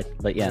 oversimplified,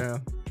 but yeah.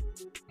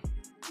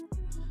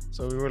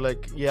 So we were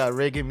like, yeah,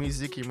 reggae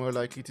music, you're more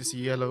likely to see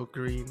yellow,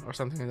 green, or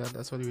something like that.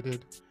 That's what we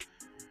did.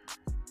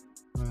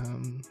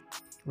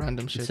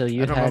 Random shit. So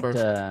you I don't had,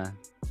 remember.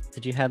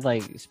 did you had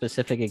like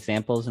specific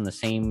examples in the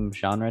same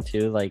genre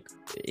too? Like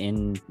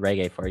in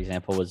reggae, for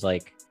example, was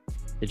like,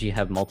 did you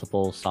have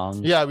multiple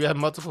songs? Yeah, we had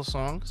multiple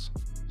songs.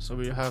 So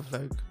we have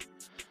like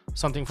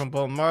something from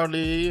Bob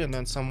Marley, and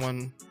then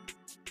someone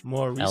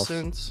more Else.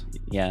 recent,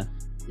 Yeah.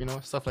 you know,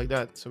 stuff like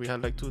that. So we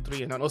had like 2,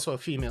 3, and then also a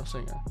female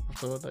singer.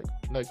 So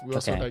like we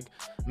also Okay. like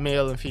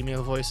male and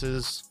female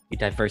voices, You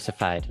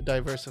diversified.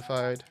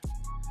 diversified.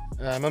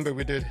 And I remember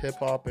we did hip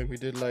hop, and we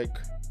did like,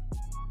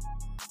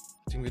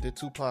 I think we did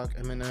Tupac,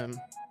 Eminem,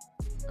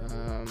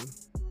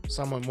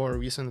 someone more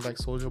recent like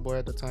Soulja Boy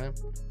at the time,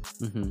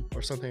 Hmm.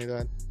 or something like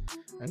that.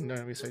 And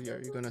then we said, yeah,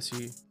 you're gonna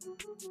see,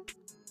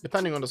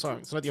 depending on the song,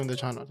 it's not even the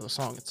genre, the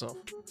song itself.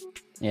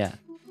 Yeah.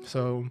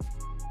 So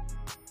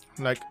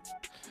like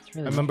It's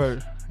really I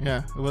remember,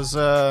 yeah, it was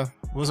a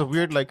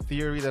weird like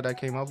theory that I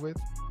came up with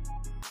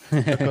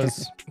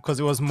because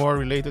it was more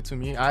related to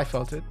me. I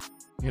felt it,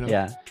 you know.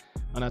 Yeah.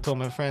 And I told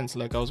my friends,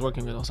 like I was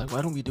working with, I was like,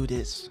 why don't we do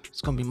this?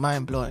 It's gonna be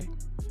mind blowing.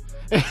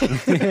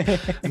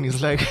 And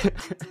he's like,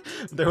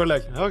 they were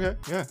like, okay,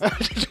 yeah.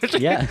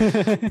 Yeah.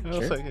 I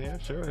was Sure. like, yeah,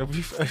 sure.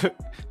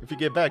 If you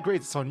get bad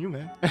grades, it's on you,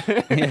 man.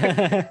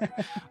 Yeah.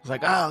 I was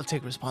like, I'll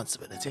take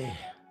responsibility.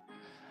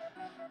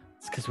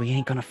 It's because we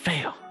ain't gonna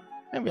fail.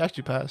 And we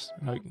actually passed.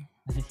 Like,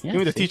 Yeah,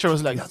 even the see? teacher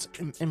was like, that's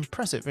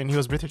impressive. And he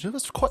was British. It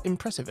was quite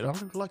impressive. And I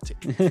really liked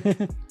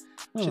it.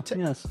 Oh, Should ta-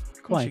 yes,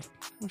 We quite. should,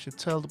 we should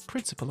tell the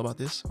principal about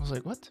this. I was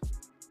like, what?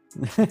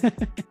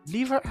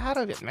 Leave her out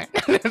of it, man.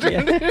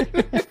 Yeah.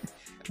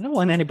 I don't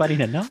want anybody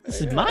to know.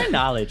 This is my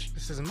knowledge.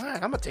 This is mine.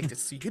 I'm going to take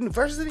this to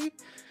university.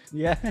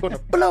 Yeah. I'm going to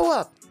blow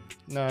up.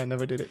 No, I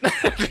never did it.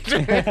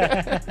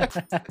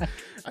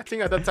 I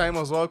think at that time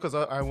as well, because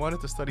I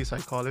wanted to study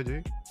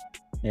psychology.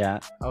 Yeah.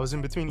 I was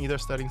in between either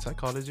studying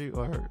psychology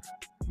or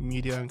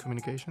media and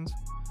communications.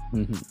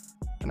 Hmm.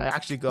 And I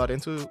actually got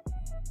into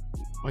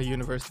a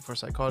university for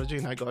psychology,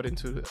 and I got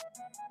into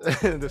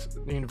the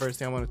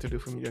university I wanted to do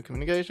for media and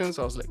communications.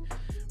 So I was like,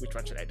 which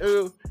one should I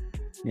do?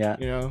 Yeah.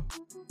 You know,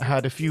 I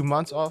had a few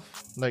months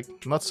off, like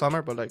not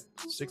summer, but like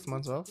 6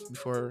 months off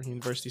before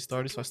university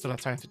started. So I still had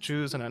time to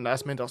choose. And then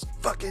last minute, I was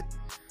like, fuck it,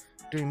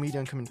 doing media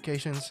and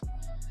communications.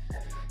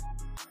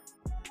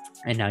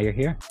 And now you're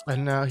here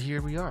And now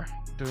here we are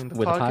doing the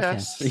with a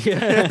podcast. podcast.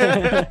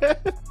 Yeah.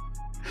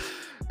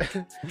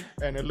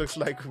 And it looks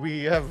like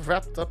we have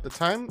wrapped up the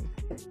time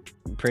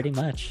Pretty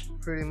much.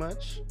 pretty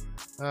much.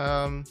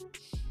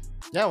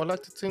 Yeah, I would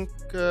like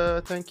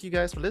to thank you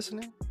guys for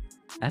listening.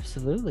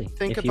 Absolutely.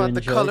 Think If you about the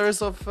enjoyed-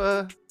 colors of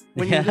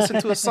when you Yeah. listen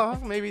to a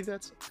song. Maybe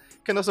that's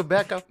can also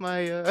back up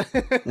my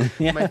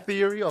Yeah. my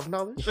theory of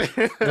knowledge.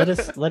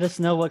 let us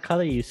know what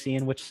color you see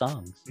in which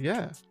songs.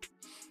 Yeah,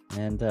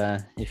 And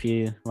if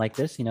you like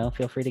this,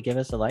 feel free to give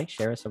us a like,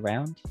 share us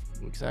around.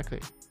 exactly.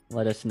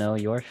 Let us know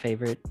your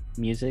favorite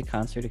music,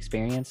 concert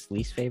experience,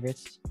 least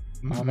favorites,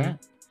 all Mhm.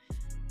 that.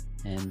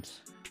 And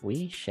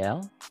we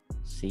shall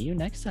see you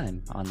next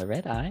time on the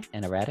Red Eye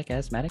and Erratic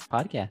Asthmatic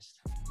podcast.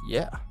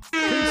 Yeah.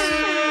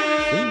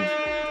 See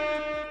you.